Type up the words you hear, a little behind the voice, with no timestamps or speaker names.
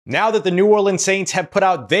Now that the New Orleans Saints have put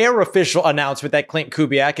out their official announcement that Klint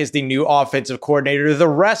Kubiak is the new offensive coordinator, the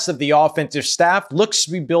rest of the offensive staff looks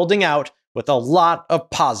to be building out with a lot of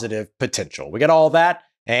positive potential. We got all that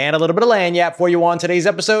and a little bit of lagniappe for you on today's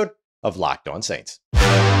episode of Locked On Saints.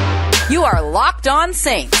 You are Locked On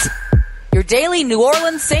Saints, your daily New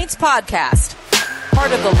Orleans Saints podcast.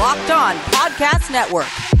 Part of the Locked On Podcast Network,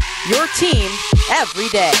 your team every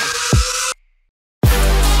day.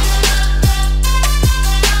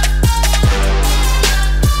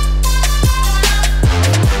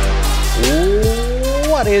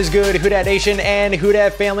 What is good, Who Dat Nation and Who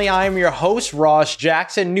Dat family? I am your host, Ross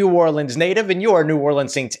Jackson, New Orleans native and your New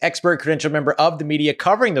Orleans Saints expert, credentialed member of the media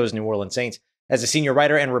covering those New Orleans Saints as a senior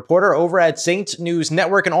writer and reporter over at Saints News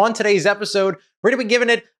Network. And on today's episode, we're going to be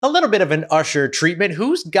giving it a little bit of an Usher treatment.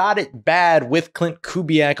 Who's got it bad with Klint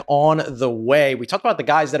Kubiak on the way? We talked about the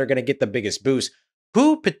guys that are going to get the biggest boost.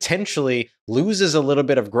 Who potentially loses a little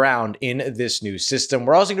bit of ground in this new system?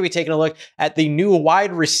 We're also going to be taking a look at the new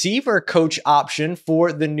wide receiver coach option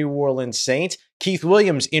for the New Orleans Saints. Keith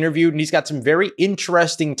Williams interviewed, and he's got some very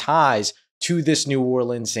interesting ties to this New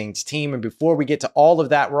Orleans Saints team. And before we get to all of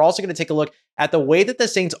that, we're also going to take a look at the way that the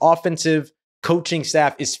Saints offensive coaching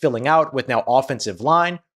staff is filling out, with now offensive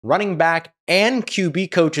line, running back, and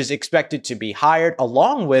QB coaches expected to be hired,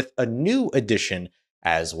 along with a new addition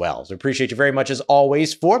as well. So appreciate you very much, as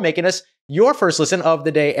always, for making us your first listen of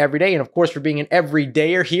the day every day. And of course, for being an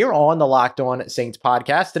everydayer here on the Locked On Saints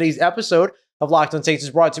podcast. Today's episode of Locked On Saints is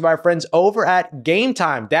brought to you by our friends over at Game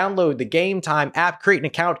Time. Download the Game Time app, create an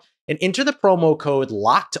account, and enter the promo code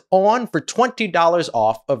Locked On for $20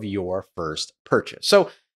 off of your first purchase. So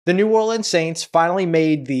the New Orleans Saints finally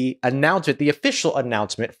made the announcement, the official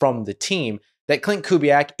announcement from the team, that Klint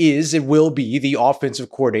Kubiak is and will be the offensive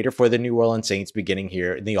coordinator for the New Orleans Saints beginning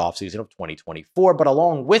here in the offseason of 2024. But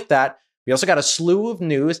along with that, we also got a slew of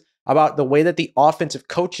news about the way that the offensive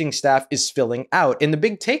coaching staff is filling out. And the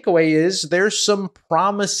big takeaway is there's some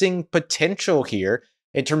promising potential here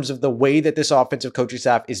in terms of the way that this offensive coaching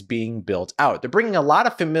staff is being built out. They're bringing a lot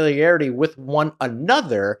of familiarity with one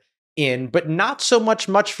another in, but not so much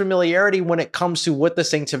familiarity when it comes to what the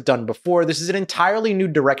Saints have done before. This is an entirely new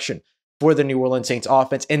direction for the New Orleans Saints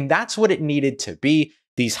offense, and that's what it needed to be.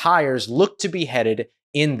 These hires look to be headed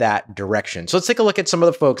in that direction. So let's take a look at some of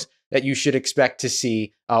the folks that you should expect to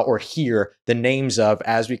see or hear the names of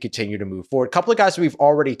as we continue to move forward. A couple of guys we've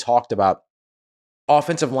already talked about.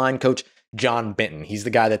 Offensive line coach John Benton. He's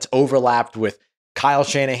the guy that's overlapped with Kyle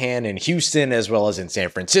Shanahan in Houston as well as in San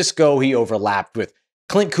Francisco. He overlapped with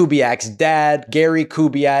Klint Kubiak's dad, Gary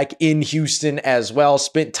Kubiak, in Houston as well.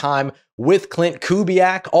 Spent time with Klint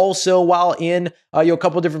Kubiak also while in a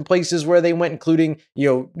couple of different places where they went, including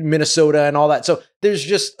Minnesota and all that. So there's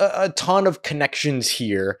just a ton of connections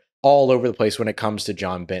here all over the place when it comes to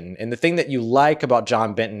John Benton. And the thing that you like about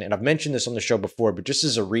John Benton, and I've mentioned this on the show before, but just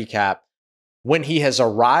as a recap, when he has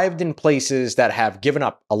arrived in places that have given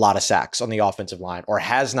up a lot of sacks on the offensive line or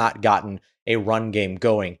has not gotten a run game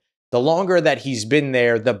going, the longer that he's been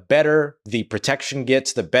there, the better the protection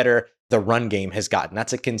gets, the better the run game has gotten.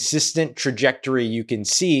 That's a consistent trajectory you can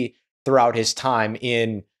see throughout his time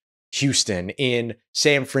in Houston, in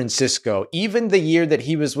San Francisco. Even the year that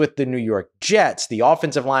he was with the New York Jets, the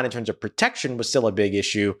offensive line in terms of protection was still a big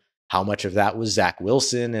issue. How much of that was Zach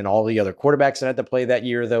Wilson and all the other quarterbacks that had to play that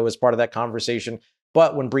year, though, as part of that conversation.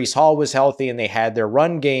 But when Breece Hall was healthy and they had their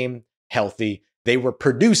run game healthy, they were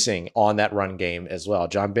producing on that run game as well.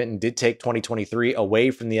 John Benton did take 2023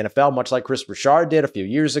 away from the NFL, much like Chris Richard did a few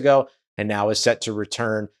years ago, and now is set to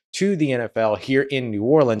return to the NFL here in New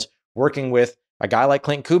Orleans, working with a guy like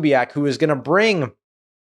Klint Kubiak, who is going to bring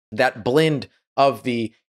that blend of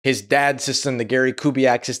his dad's system, the Gary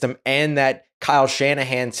Kubiak system, and that Kyle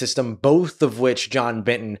Shanahan system, both of which John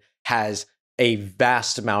Benton has a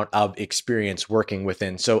vast amount of experience working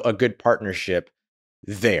within. So a good partnership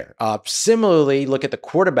there. Similarly, look at the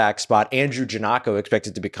quarterback spot. Andrew Janocko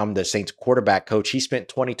expected to become the Saints quarterback coach. He spent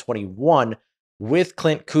 2021 with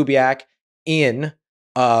Klint Kubiak in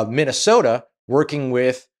Minnesota, working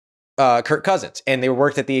with Kirk Cousins, and they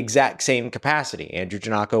worked at the exact same capacity. Andrew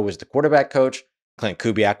Janocko was the quarterback coach. Klint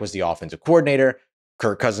Kubiak was the offensive coordinator.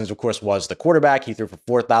 Kirk Cousins, of course, was the quarterback. He threw for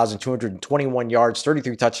 4,221 yards,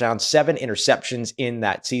 33 touchdowns, 7 interceptions in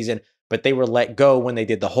that season. But they were let go when they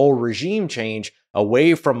did the whole regime change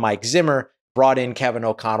away from Mike Zimmer, brought in Kevin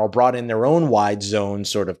O'Connell, brought in their own wide zone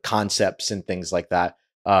sort of concepts and things like that.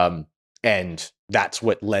 And that's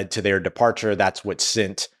what led to their departure. That's what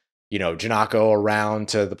sent, Janocko around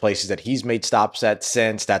to the places that he's made stops at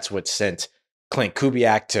since. That's what sent Klint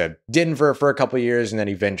Kubiak to Denver for a couple of years and then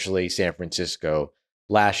eventually San Francisco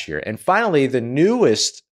last year. And finally, the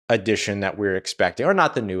newest addition that we're expecting, or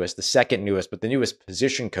not the newest, the second newest, but the newest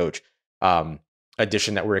position coach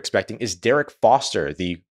addition that we're expecting is Derrick Foster,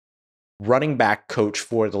 the running back coach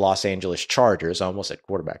for the Los Angeles Chargers. I almost said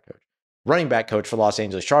quarterback coach. Running back coach for Los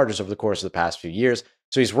Angeles Chargers over the course of the past few years.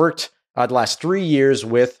 So he's worked the last 3 years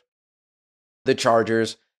with the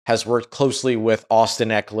Chargers, has worked closely with Austin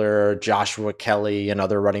Eckler, Joshua Kelly, and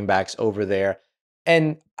other running backs over there.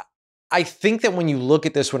 And I think that when you look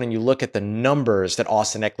at this one and you look at the numbers that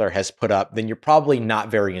Austin Eckler has put up, then you're probably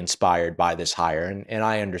not very inspired by this hire. And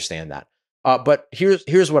I understand that. But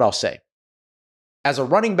here's what I'll say. As a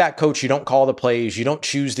running back coach, you don't call the plays. You don't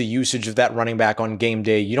choose the usage of that running back on game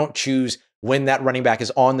day. You don't choose when that running back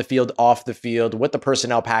is on the field, off the field, what the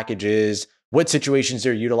personnel package is, what situations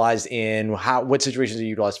they're utilized in, what situations they're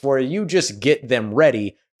utilized for. You just get them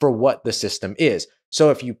ready for what the system is. So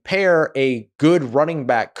if you pair a good running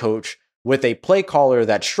back coach with a play caller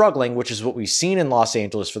that's struggling, which is what we've seen in Los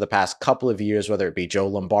Angeles for the past couple of years, whether it be Joe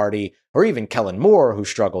Lombardi or even Kellen Moore, who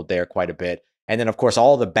struggled there quite a bit. And then, of course,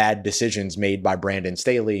 all the bad decisions made by Brandon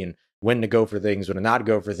Staley and when to go for things, when to not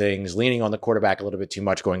go for things, leaning on the quarterback a little bit too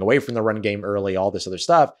much, going away from the run game early, all this other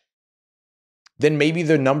stuff, then maybe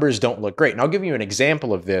the numbers don't look great. And I'll give you an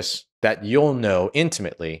example of this that you'll know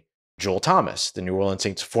intimately. Joel Thomas, the New Orleans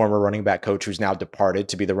Saints former running back coach who's now departed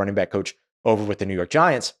to be the running back coach over with the New York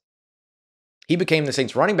Giants. He became the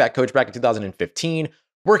Saints running back coach back in 2015,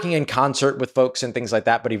 working in concert with folks and things like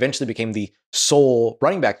that, but eventually became the sole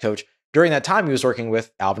running back coach. During that time, he was working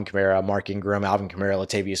with Alvin Kamara, Mark Ingram, Alvin Kamara,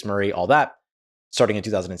 Latavius Murray, all that, starting in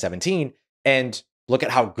 2017. And look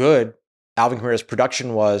at how good Alvin Kamara's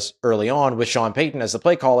production was early on with Sean Payton as the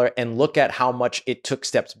play caller, and look at how much it took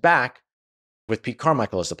steps back with Pete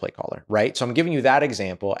Carmichael as the play caller, right? So I'm giving you that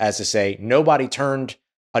example as to say, nobody turned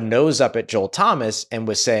a nose up at Joel Thomas and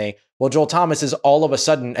was saying, well, Joel Thomas is all of a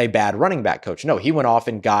sudden a bad running back coach. No, he went off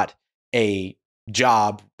and got a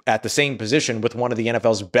job at the same position with one of the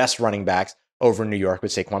NFL's best running backs over in New York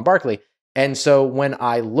with Saquon Barkley. And so when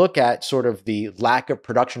I look at sort of the lack of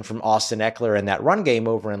production from Austin Eckler and that run game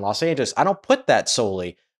over in Los Angeles, I don't put that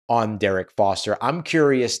solely on Derrick Foster. I'm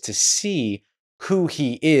curious to see who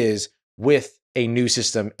he is with a new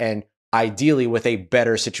system and ideally with a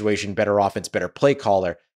better situation, better offense, better play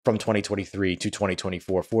caller from 2023 to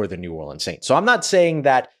 2024 for the New Orleans Saints. So I'm not saying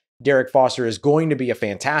that Derrick Foster is going to be a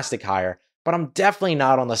fantastic hire, but I'm definitely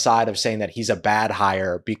not on the side of saying that he's a bad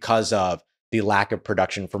hire because of the lack of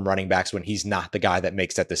production from running backs when he's not the guy that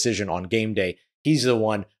makes that decision on game day. He's the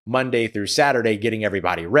one Monday through Saturday getting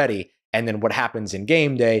everybody ready. And then what happens in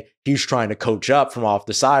game day, he's trying to coach up from off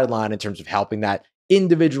the sideline in terms of helping that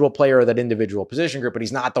individual player or that individual position group, but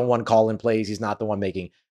he's not the one calling plays. He's not the one making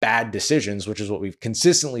bad decisions, which is what we've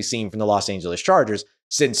consistently seen from the Los Angeles Chargers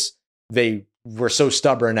since they were so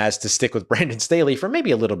stubborn as to stick with Brandon Staley for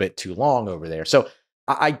maybe a little bit too long over there. So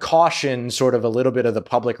I caution sort of a little bit of the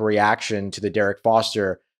public reaction to the Derrick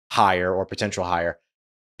Foster hire or potential hire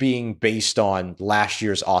being based on last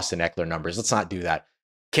year's Austin Eckler numbers. Let's not do that.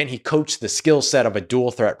 Can he coach the skill set of a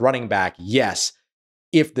dual threat running back? Yes.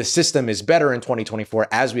 If the system is better in 2024,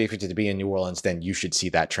 as we expect it to be in New Orleans, then you should see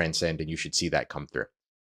that transcend and you should see that come through.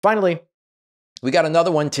 Finally, we got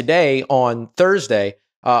another one today on Thursday.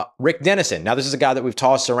 Rick Dennison. Now, this is a guy that we've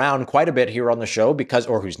tossed around quite a bit here on the show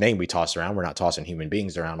or whose name we toss around. We're not tossing human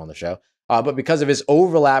beings around on the show. But because of his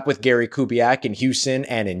overlap with Gary Kubiak in Houston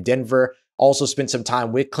and in Denver, also spent some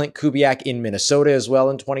time with Klint Kubiak in Minnesota as well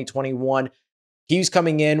in 2021. He's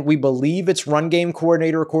coming in. We believe it's run game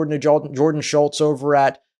coordinator, according to Jordan Schultz over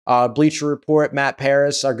at Bleacher Report. Matt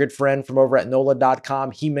Paris, our good friend from over at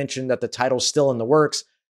NOLA.com, he mentioned that the title's still in the works.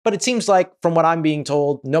 But it seems like, from what I'm being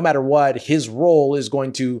told, no matter what, his role is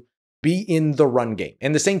going to be in the run game.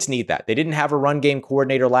 And the Saints need that. They didn't have a run game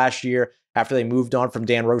coordinator last year. After they moved on from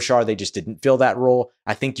Dan Rochar, they just didn't fill that role.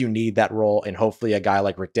 I think you need that role. And hopefully a guy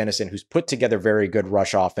like Rick Dennison, who's put together very good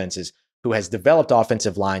rush offenses, who has developed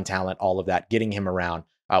offensive line talent, all of that, getting him around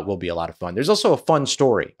will be a lot of fun. There's also a fun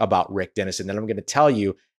story about Rick Dennison that I'm going to tell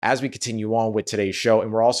you as we continue on with today's show.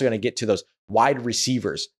 And we're also going to get to those wide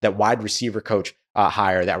receivers, that wide receiver coach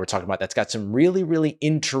hire that we're talking about. That's got some really, really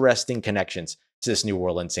interesting connections to this New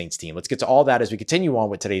Orleans Saints team. Let's get to all that as we continue on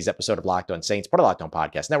with today's episode of Locked On Saints, part of Locked On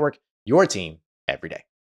Podcast Network, your team every day.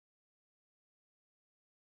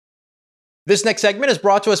 This next segment is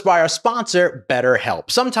brought to us by our sponsor, BetterHelp.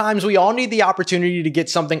 Sometimes we all need the opportunity to get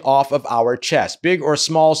something off of our chest. Big or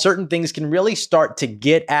small, certain things can really start to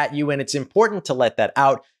get at you, and it's important to let that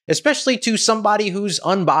out, especially to somebody who's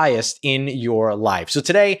unbiased in your life. So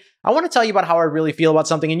today, I want to tell you about how I really feel about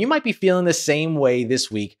something, and you might be feeling the same way this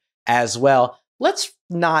week as well. Let's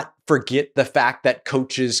not forget the fact that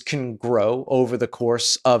coaches can grow over the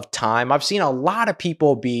course of time. I've seen a lot of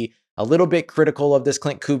people be a little bit critical of this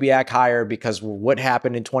Klint Kubiak hire because what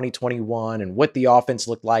happened in 2021 and what the offense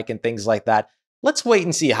looked like and things like that. Let's wait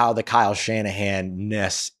and see how the Kyle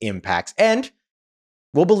Shanahan-ness impacts. And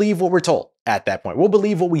we'll believe what we're told at that point. We'll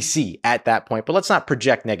believe what we see at that point, but let's not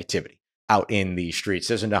project negativity out in the streets.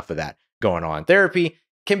 There's enough of that going on. Therapy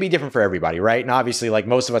can be different for everybody, right? And obviously, like,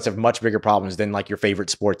 most of us have much bigger problems than like your favorite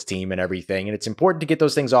sports team and everything. And it's important to get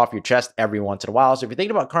those things off your chest every once in a while. So if you're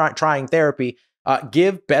thinking about trying therapy,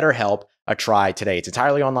 give BetterHelp a try today. It's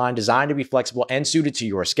entirely online, designed to be flexible and suited to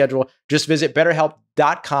your schedule. Just visit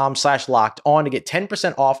betterhelp.com/locked-on to get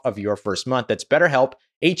 10% off of your first month. That's BetterHelp,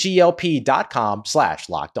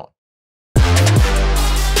 HELP.com/locked-on.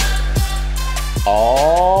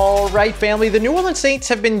 All right, family. The New Orleans Saints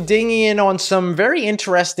have been dinging in on some very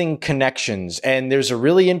interesting connections, and there's a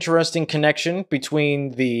really interesting connection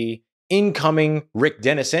between the incoming Rick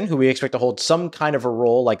Dennison, who we expect to hold some kind of a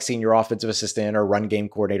role like senior offensive assistant or run game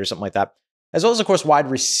coordinator, something like that, as well as, of course, wide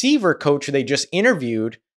receiver coach who they just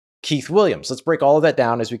interviewed, Keith Williams. Let's break all of that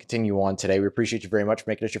down as we continue on today. We appreciate you very much for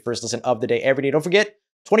making us your first listen of the day every day. Don't forget,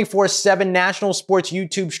 24/7 national sports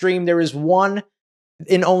YouTube stream. There is one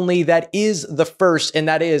and only that is the first, and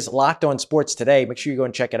that is Locked On Sports Today. Make sure you go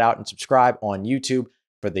and check it out and subscribe on YouTube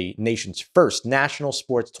for the nation's first national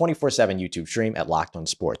sports 24/7 YouTube stream at Locked On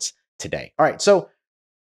Sports Today. All right, so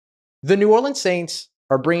the New Orleans Saints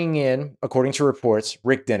are bringing in, according to reports,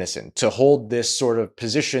 Rick Dennison to hold this sort of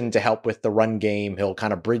position to help with the run game. He'll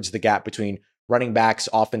kind of bridge the gap between running backs,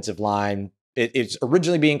 offensive line. It's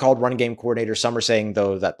originally being called run game coordinator. Some are saying,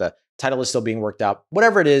 though, that the title is still being worked out.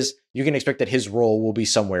 Whatever it is, you can expect that his role will be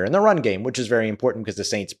somewhere in the run game, which is very important because the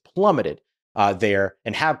Saints plummeted there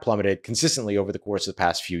and have plummeted consistently over the course of the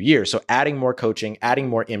past few years. So adding more coaching, adding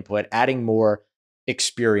more input, adding more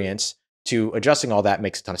experience to adjusting all that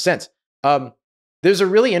makes a ton of sense. There's a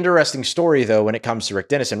really interesting story, though, when it comes to Rick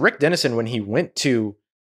Dennison. Rick Dennison, when he went to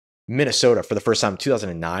Minnesota for the first time in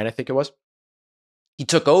 2009, I think it was, he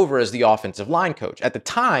took over as the offensive line coach. At the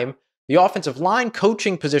time, the offensive line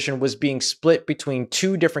coaching position was being split between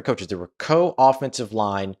two different coaches. There were co-offensive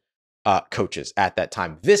line coaches at that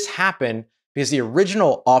time. This happened because the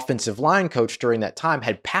original offensive line coach during that time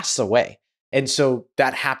had passed away. And so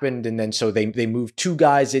that happened. And then so they moved two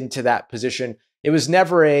guys into that position. It was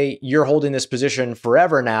never a, you're holding this position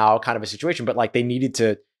forever now kind of a situation, but like they needed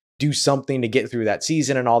to do something to get through that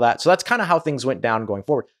season and all that. So that's kind of how things went down going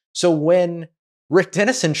forward. So when Rick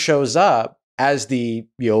Dennison shows up as the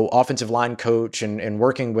offensive line coach and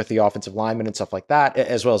working with the offensive linemen and stuff like that,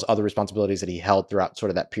 as well as other responsibilities that he held throughout sort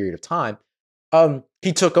of that period of time,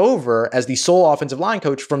 he took over as the sole offensive line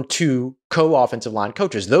coach from two co-offensive line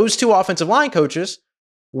coaches. Those two offensive line coaches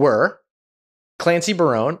were Clancy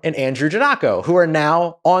Barone and Andrew Janocko, who are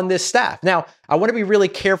now on this staff. Now, I want to be really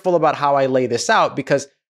careful about how I lay this out because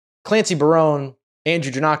Clancy Barone,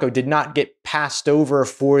 Andrew Janocko did not get passed over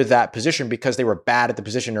for that position because they were bad at the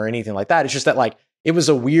position or anything like that. It's just that like it was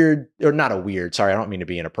a weird, or not a weird, sorry, I don't mean to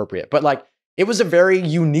be inappropriate, but like it was a very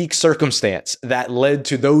unique circumstance that led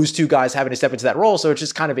to those two guys having to step into that role. So it's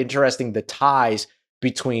just kind of interesting the ties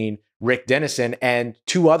between Rick Dennison and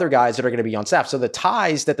two other guys that are going to be on staff. So the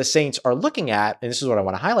ties that the Saints are looking at, and this is what I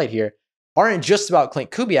want to highlight here, aren't just about Klint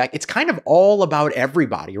Kubiak. It's kind of all about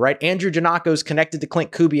everybody, right? Andrew Janocko is connected to Klint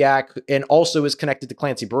Kubiak and also is connected to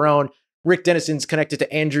Clancy Barone. Rick Dennison's connected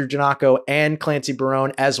to Andrew Janocko and Clancy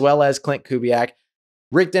Barone, as well as Klint Kubiak.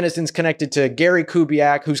 Rick Dennison's connected to Gary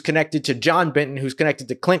Kubiak, who's connected to John Benton, who's connected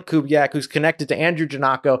to Klint Kubiak, who's connected to Andrew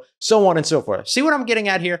Janocko, so on and so forth. See what I'm getting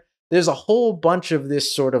at here? There's a whole bunch of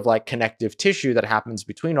this sort of like connective tissue that happens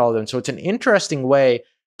between all of them. So it's an interesting way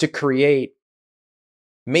to create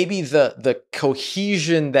maybe the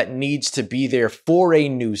cohesion that needs to be there for a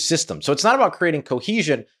new system. So it's not about creating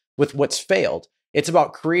cohesion with what's failed. It's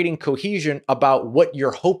about creating cohesion about what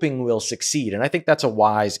you're hoping will succeed. And I think that's a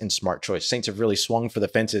wise and smart choice. Saints have really swung for the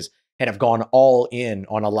fences and have gone all in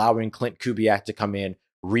on allowing Klint Kubiak to come in,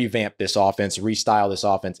 revamp this offense, restyle this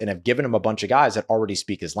offense, and have given him a bunch of guys that already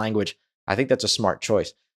speak his language. I think that's a smart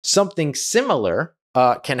choice. Something similar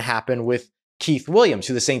can happen with Keith Williams,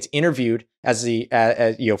 who the Saints interviewed as the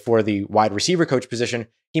for the wide receiver coach position.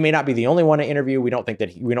 He may not be the only one to interview. We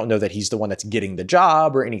don't know that he's the one that's getting the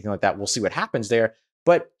job or anything like that. We'll see what happens there.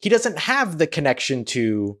 But he doesn't have the connection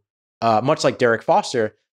to, much like Derrick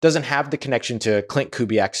Foster, doesn't have the connection to Klint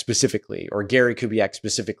Kubiak specifically, or Gary Kubiak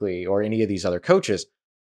specifically, or any of these other coaches.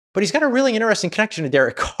 But he's got a really interesting connection to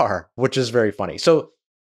Derek Carr, which is very funny. So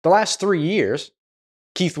the last 3 years,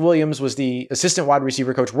 Keith Williams was the assistant wide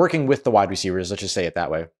receiver coach working with the wide receivers, let's just say it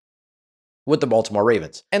that way. with the Baltimore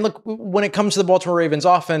Ravens. And look, when it comes to the Baltimore Ravens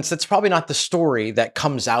offense, that's probably not the story that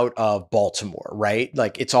comes out of Baltimore, right?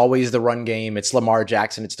 Like, it's always the run game, it's Lamar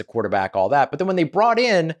Jackson, it's the quarterback, all that. But then when they brought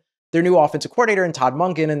in their new offensive coordinator and Todd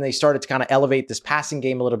Monken, and they started to kind of elevate this passing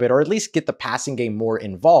game a little bit, or at least get the passing game more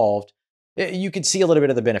involved, you could see a little bit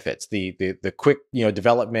of the benefits, the quick,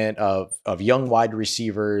 development of young wide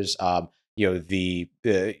receivers. Odell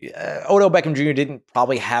Beckham Jr. didn't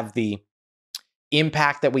probably have the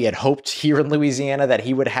impact that we had hoped here in Louisiana that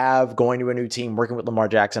he would have, going to a new team, working with Lamar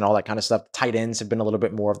Jackson, all that kind of stuff. The tight ends have been a little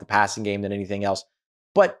bit more of the passing game than anything else.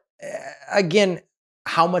 But again,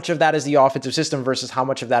 how much of that is the offensive system versus how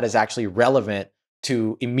much of that is actually relevant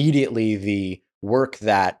to immediately the work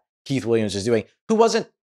that Keith Williams is doing, who wasn't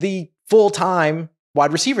the full-time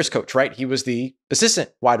wide receivers coach, right? He was the assistant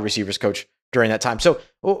wide receivers coach during that time. So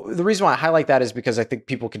the reason why I highlight that is because I think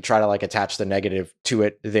people can try to attach the negative to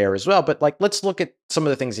it there as well. But let's look at some of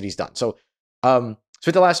the things that he's done. So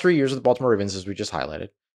the last 3 years of the Baltimore Ravens, as we just highlighted,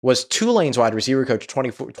 was Tulane's wide receiver coach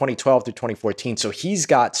 2012 through 2014. So he's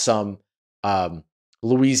got some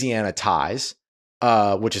Louisiana ties,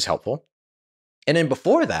 which is helpful. And then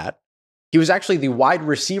before that, he was actually the wide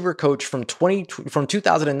receiver coach from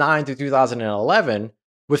 2009 through 2011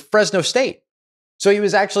 with Fresno State. So he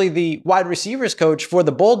was actually the wide receivers coach for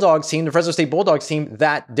the Bulldogs team, the Fresno State Bulldogs team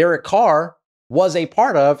that Derek Carr was a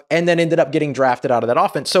part of, and then ended up getting drafted out of that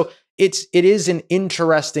offense. So it is an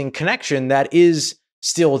interesting connection that is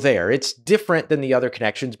still there. It's different than the other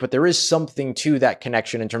connections, but there is something to that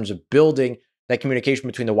connection in terms of building that communication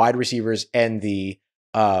between the wide receivers and the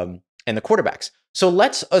quarterbacks. So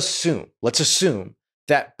let's assume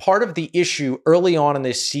that part of the issue early on in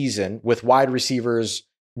this season with wide receivers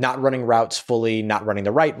not running routes fully, not running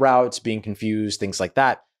the right routes, being confused, things like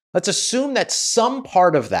that. Let's assume that some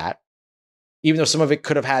part of that, even though some of it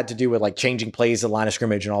could have had to do with changing plays, the line of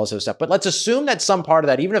scrimmage and all this other stuff, but let's assume that some part of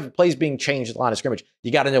that, even if a play is being changed at the line of scrimmage,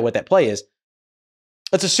 you got to know what that play is.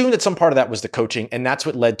 Let's assume that some part of that was the coaching, and that's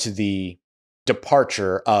what led to the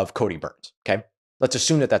departure of Cody Burns, okay? Let's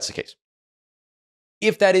assume that that's the case.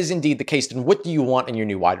 If that is indeed the case, then what do you want in your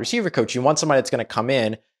new wide receiver coach? You want somebody that's going to come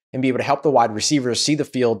in and be able to help the wide receivers see the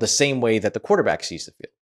field the same way that the quarterback sees the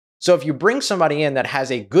field. So if you bring somebody in that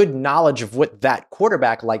has a good knowledge of what that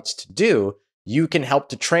quarterback likes to do, you can help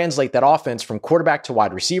to translate that offense from quarterback to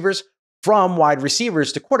wide receivers, from wide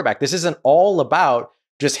receivers to quarterback. This isn't all about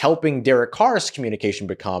just helping Derek Carr's communication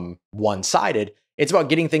become one-sided. It's about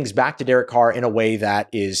getting things back to Derek Carr in a way that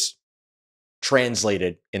is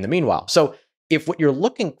translated in the meanwhile. So if what you're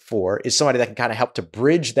looking for is somebody that can kind of help to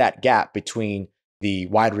bridge that gap between the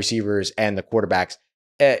wide receivers and the quarterbacks,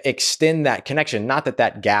 extend that connection, not that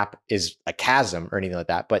that gap is a chasm or anything like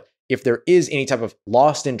that, but if there is any type of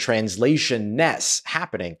lost in translation-ness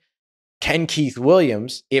happening, can Keith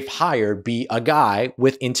Williams, if hired, be a guy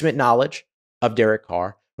with intimate knowledge of Derek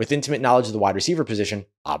Carr, with intimate knowledge of the wide receiver position,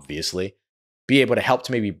 obviously, be able to help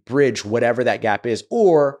to maybe bridge whatever that gap is,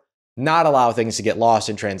 or not allow things to get lost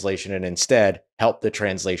in translation and instead help the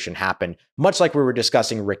translation happen. Much like we were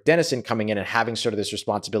discussing Rick Dennison coming in and having sort of this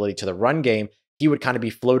responsibility to the run game, he would kind of be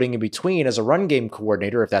floating in between as a run game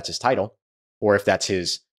coordinator, if that's his title, or if that's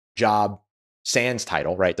his job, sans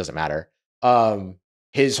title, right? Doesn't matter.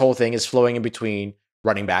 His whole thing is flowing in between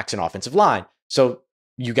running backs and offensive line. So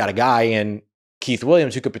you got a guy in Keith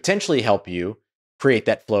Williams who could potentially help you create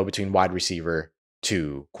that flow between wide receiver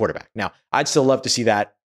to quarterback. Now, I'd still love to see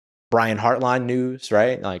that Brian Hartline news,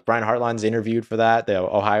 right? Brian Hartline's interviewed for that, the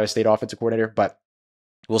Ohio State offensive coordinator, but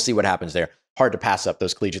we'll see what happens there. Hard to pass up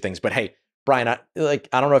those collegiate things. But hey, Brian, I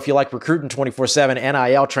don't know if you like recruiting 24/7,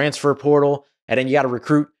 NIL, transfer portal, and then you got to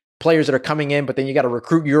recruit players that are coming in, but then you got to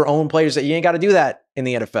recruit your own players that you ain't got to do that in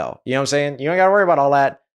the NFL. You know what I'm saying? You ain't got to worry about all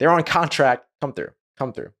that. They're on contract. Come through.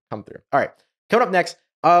 All right. Coming up next,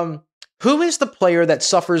 who is the player that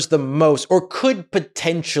suffers the most or could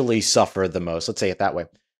potentially suffer the most? Let's say it that way.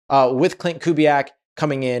 With Klint Kubiak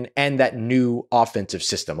coming in and that new offensive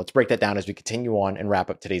system. Let's break that down as we continue on and wrap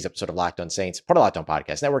up today's episode of Locked On Saints, part of Locked On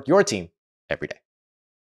Podcast Network, your team every day.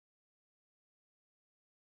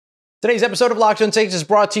 Today's episode of Locked On Saints is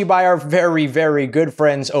brought to you by our very, very good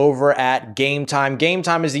friends over at Game Time. Game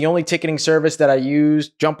Time is the only ticketing service that I use.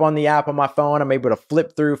 Jump on the app on my phone. I'm able to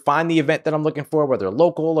flip through, find the event that I'm looking for, whether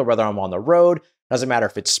local or whether I'm on the road. Doesn't matter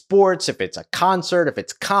if it's sports, if it's a concert, if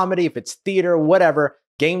it's comedy, if it's theater, whatever.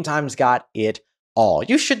 Game Time's got it all.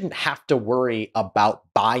 You shouldn't have to worry about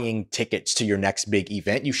buying tickets to your next big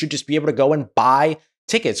event. You should just be able to go and buy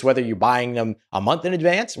tickets, whether you're buying them a month in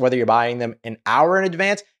advance, whether you're buying them an hour in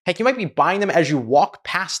advance. Heck, you might be buying them as you walk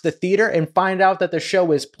past the theater and find out that the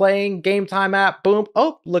show is playing. Game Time app, boom.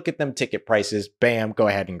 Oh, look at them ticket prices. Bam, go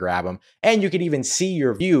ahead and grab them. And you could even see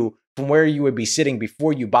your view from where you would be sitting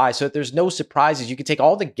before you buy, so that there's no surprises. You can take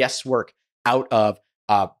all the guesswork out of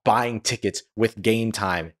buying tickets with Game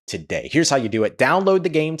Time today. Here's how you do it. Download the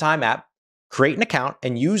Game Time app, create an account,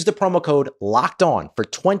 and use the promo code LOCKEDON for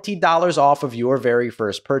 $20 off of your very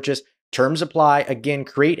first purchase. Terms apply. Again,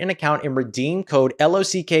 create an account and redeem code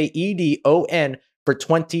LOCKEDON for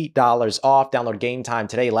 $20 off. Download Game Time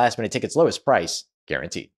today. Last minute tickets, lowest price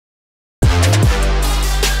guaranteed.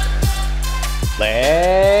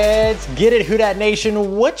 Let's get it, Who Dat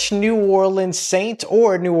Nation. Which New Orleans Saint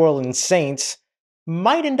or New Orleans Saints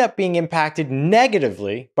might end up being impacted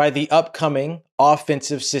negatively by the upcoming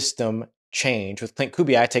offensive system change with Klint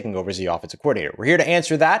Kubiak taking over as the offensive coordinator? We're here to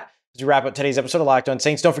answer that as we wrap up today's episode of Locked On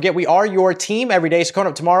Saints. Don't forget, we are your team every day. So coming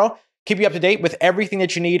up tomorrow, keep you up to date with everything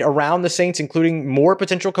that you need around the Saints, including more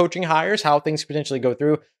potential coaching hires, how things potentially go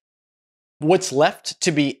through, what's left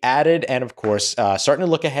to be added, and of course, starting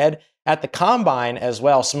to look ahead at the Combine as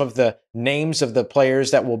well. Some of the names of the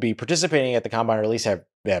players that will be participating at the Combine, or at least have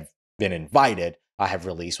been invited, have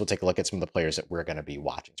released. We'll take a look at some of the players that we're going to be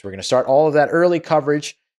watching. So we're going to start all of that early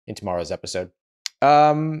coverage in tomorrow's episode.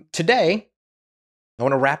 Today, I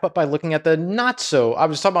want to wrap up by looking at the not so, I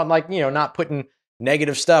was talking about not putting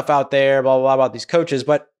negative stuff out there, blah, blah, blah, about these coaches,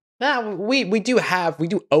 but we do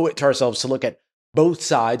owe it to ourselves to look at both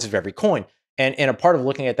sides of every coin. And a part of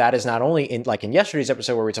looking at that is not only in yesterday's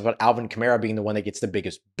episode where we talked about Alvin Kamara being the one that gets the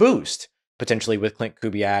biggest boost, potentially with Klint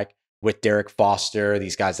Kubiak, with Derrick Foster,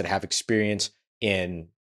 these guys that have experience in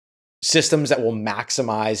systems that will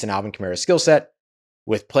maximize an Alvin Kamara skill set,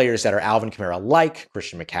 with players that are Alvin Kamara-like,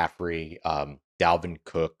 Christian McCaffrey, Dalvin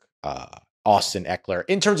Cook, Austin Eckler,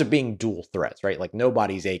 in terms of being dual threats, right? Like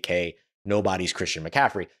nobody's AK, nobody's Christian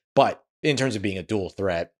McCaffrey, but in terms of being a dual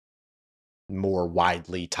threat, more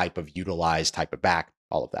widely utilized type of back,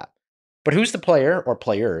 all of that. But who's the player or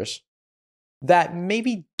players that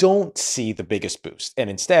maybe don't see the biggest boost and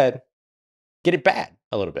instead get it bad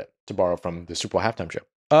a little bit, to borrow from the Super Bowl halftime show?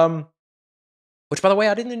 Which, by the way,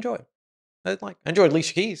 I didn't enjoy. I enjoyed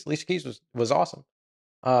Alicia Keys. Alicia Keys was awesome.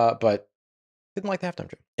 But didn't like the halftime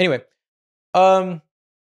show. Anyway, for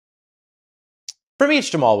me, it's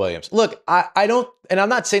Jamaal Williams. Look, I don't, and I'm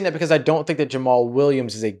not saying that because I don't think that Jamaal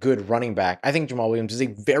Williams is a good running back. I think Jamaal Williams is a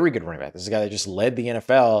very good running back. This is a guy that just led the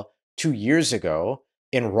NFL 2 years ago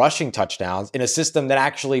in rushing touchdowns in a system that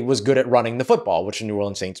actually was good at running the football, which the New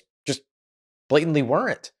Orleans Saints just blatantly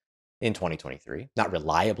weren't in 2023. Not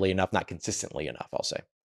reliably enough, not consistently enough, I'll say.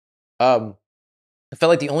 I felt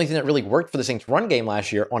like the only thing that really worked for the Saints run game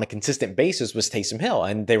last year on a consistent basis was Taysom Hill.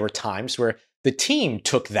 And there were times where the team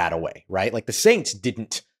took that away, right? Like the Saints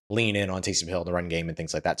didn't lean in on Taysom Hill in the run game and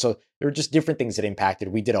things like that. So there were just different things that impacted.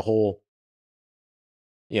 We did a whole,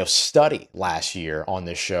 study last year on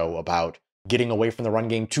this show about getting away from the run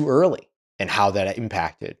game too early and how that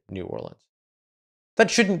impacted New Orleans. That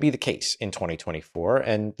shouldn't be the case in 2024.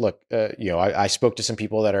 And look, I spoke to some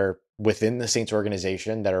people that are within the Saints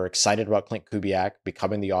organization that are excited about Klint Kubiak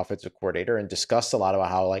becoming the offensive coordinator, and discussed a lot about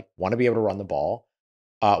how want to be able to run the ball,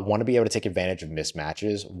 want to be able to take advantage of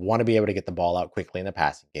mismatches, want to be able to get the ball out quickly in the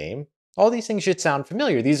passing game. All these things should sound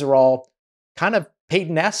familiar. These are all kind of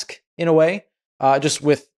Peyton-esque in a way, just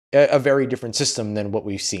with a very different system than what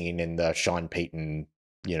we've seen in the Sean Payton,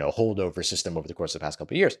 holdover system over the course of the past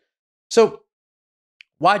couple of years. So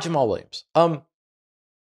why Jamaal Williams?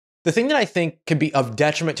 The thing that I think could be of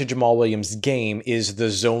detriment to Jamaal Williams' game is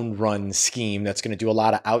the zone run scheme that's going to do a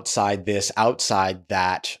lot of outside this, outside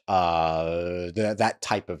that, that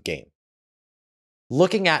type of game.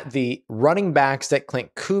 Looking at the running backs that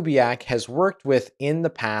Klint Kubiak has worked with in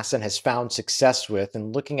the past and has found success with,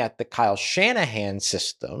 and looking at the Kyle Shanahan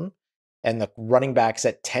system and the running backs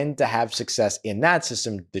that tend to have success in that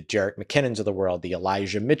system, the Jerick McKinnons of the world, the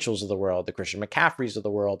Elijah Mitchells of the world, the Christian McCaffreys of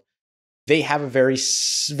the world, they have a very,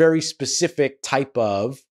 very specific type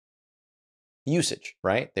of usage,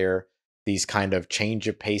 right? They're these kind of change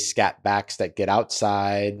of pace scat backs that get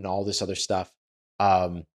outside and all this other stuff.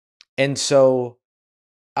 And so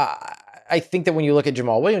I think that when you look at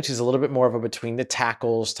Jamaal Williams, he's a little bit more of a between the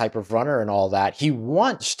tackles type of runner and all that. He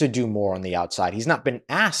wants to do more on the outside. He's not been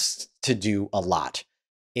asked to do a lot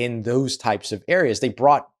in those types of areas. They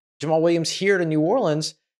brought Jamaal Williams here to New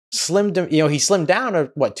Orleans, he slimmed down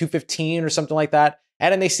to 215 or something like that.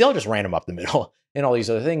 And then they still just ran him up the middle and all these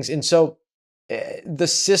other things. And so the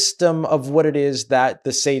system of what it is that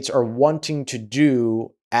the Saints are wanting to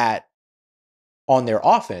do on their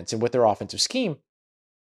offense and with their offensive scheme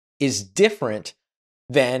is different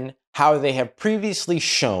than how they have previously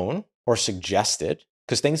shown or suggested,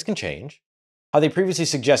 because things can change, how they previously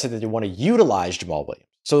suggested that they want to utilize Jamaal Williams.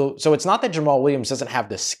 So it's not that Jamaal Williams doesn't have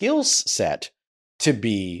the skill set to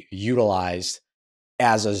be utilized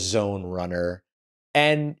as a zone runner.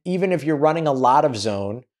 And even if you're running a lot of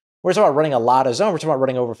zone, we're talking about running a lot of zone, we're talking about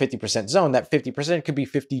running over 50% zone, that 50% could be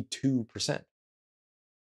 52%.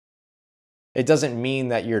 It doesn't mean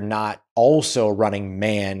that you're not also running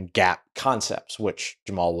man gap concepts, which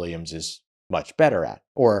Jamaal Williams is much better at,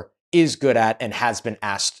 or is good at and has been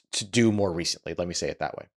asked to do more recently. Let me say it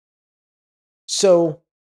that way. So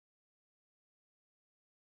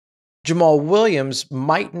Jamaal Williams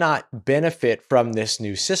might not benefit from this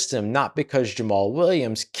new system, not because Jamaal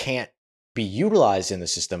Williams can't be utilized in the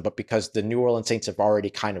system, but because the New Orleans Saints have already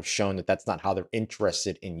kind of shown that that's not how they're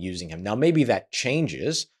interested in using him. Now, maybe that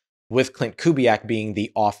changes with Klint Kubiak being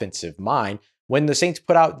the offensive mind. When the Saints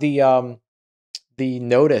put out the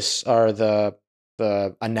notice or the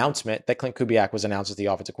announcement that Klint Kubiak was announced as the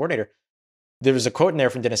offensive coordinator, there was a quote in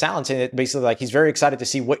there from Dennis Allen saying that basically like he's very excited to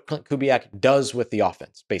see what Klint Kubiak does with the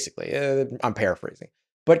offense, basically. I'm paraphrasing.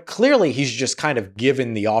 But clearly he's just kind of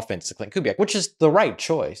given the offense to Klint Kubiak, which is the right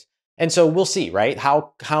choice. And so we'll see, right?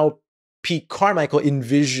 How Pete Carmichael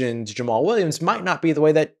envisioned Jamaal Williams might not be the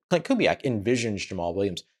way that Klint Kubiak envisions Jamaal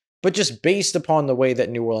Williams. But just based upon the way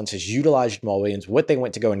that New Orleans has utilized Jamaal Williams, what they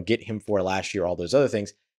went to go and get him for last year, all those other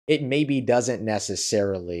things, it maybe doesn't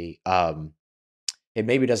necessarily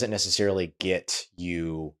get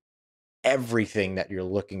you everything that you're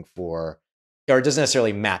looking for, or it doesn't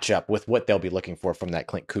necessarily match up with what they'll be looking for from that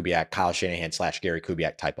Klint Kubiak, Kyle Shanahan / Gary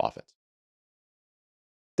Kubiak type offense.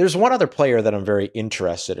 There's one other player that I'm very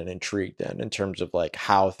interested and intrigued in terms of like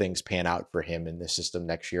how things pan out for him in this system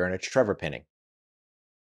next year, and it's Trevor Penning.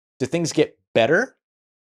 Do things get better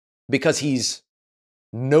because he's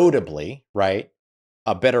notably, right,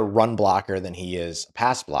 a better run blocker than he is a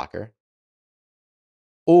pass blocker?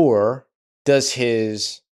 Or does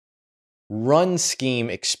his run scheme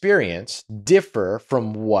experience differ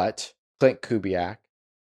from what Klint Kubiak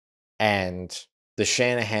and the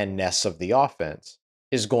Shanahan-ness of the offense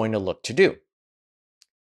is going to look to do?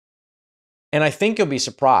 And I think you'll be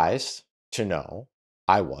surprised to know,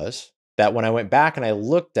 that when I went back and I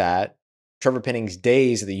looked at Trevor Penning's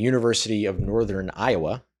days at the University of Northern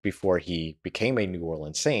Iowa before he became a New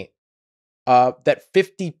Orleans Saint, that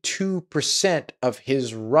 52% of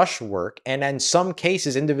his rush work, and in some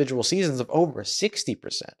cases, individual seasons of over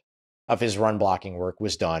 60% of his run blocking work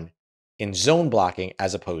was done in zone blocking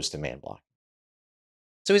as opposed to man blocking.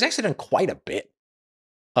 So he's actually done quite a bit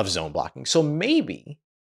of zone blocking. So maybe,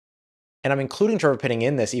 and I'm including Trevor Penning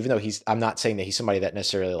in this, even though I'm not saying that he's somebody that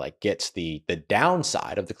necessarily like gets the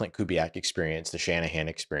downside of the Klint Kubiak experience, the Shanahan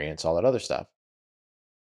experience, all that other stuff.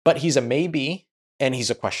 But he's a maybe and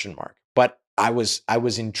he's a question mark. But I was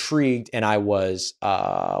intrigued, and I was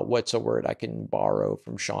what's a word I can borrow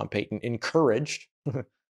from Sean Payton? Encouraged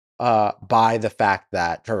by the fact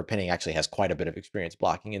that Trevor Penning actually has quite a bit of experience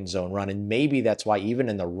blocking in zone run, and maybe that's why even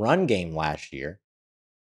in the run game last year,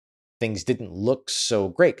 things didn't look so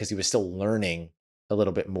great because he was still learning a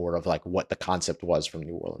little bit more of like what the concept was from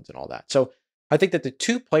New Orleans and all that. So I think that the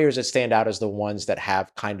two players that stand out as the ones that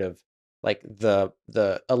have kind of like a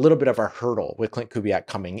little bit of a hurdle with Klint Kubiak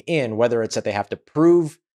coming in, whether it's that they have to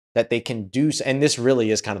prove that they can do, and this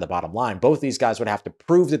really is kind of the bottom line. Both these guys would have to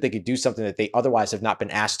prove that they could do something that they otherwise have not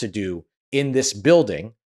been asked to do in this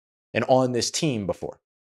building and on this team before.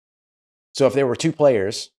 So if there were two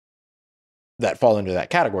players that fall into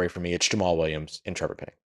that category for me, it's Jamaal Williams and Trevor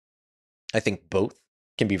Penning. I think both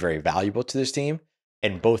can be very valuable to this team,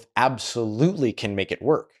 and both absolutely can make it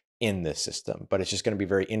work in this system. But it's just going to be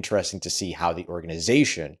very interesting to see how the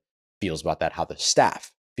organization feels about that, how the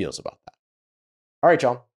staff feels about that. All right,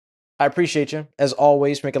 y'all. I appreciate you. As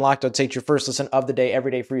always, making Locked On Saints your first listen of the day,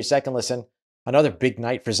 every day for your second listen. Another big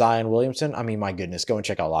night for Zion Williamson. I mean, my goodness, go and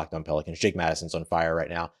check out Locked On Pelicans. Jake Madison's on fire right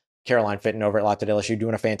now. Caroline Fitton over at Locked On LSU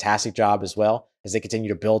doing a fantastic job as well as they continue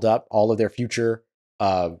to build up all of their future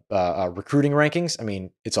recruiting rankings. I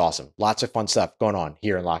mean, it's awesome. Lots of fun stuff going on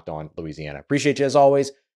here in Locked On Louisiana. Appreciate you as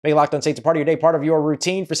always. Make Locked On Saints a part of your day, part of your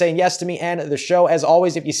routine, for saying yes to me and the show. As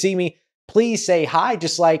always, if you see me, please say hi,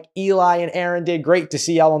 just like Eli and Aaron did. Great to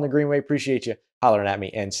see y'all on the Greenway. Appreciate you hollering at me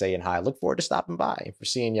and saying hi. Look forward to stopping by and for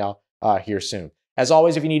seeing y'all here soon. As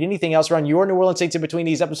always, if you need anything else around your New Orleans Saints in between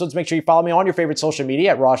these episodes, make sure you follow me on your favorite social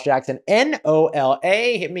media at Ross Jackson, NOLA.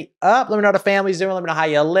 Hit me up. Let me know how the family's doing. Let me know how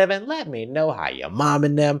you're living. Let me know how your mom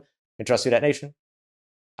and them. And trust Who Dat Nation.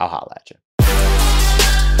 I'll holla at you.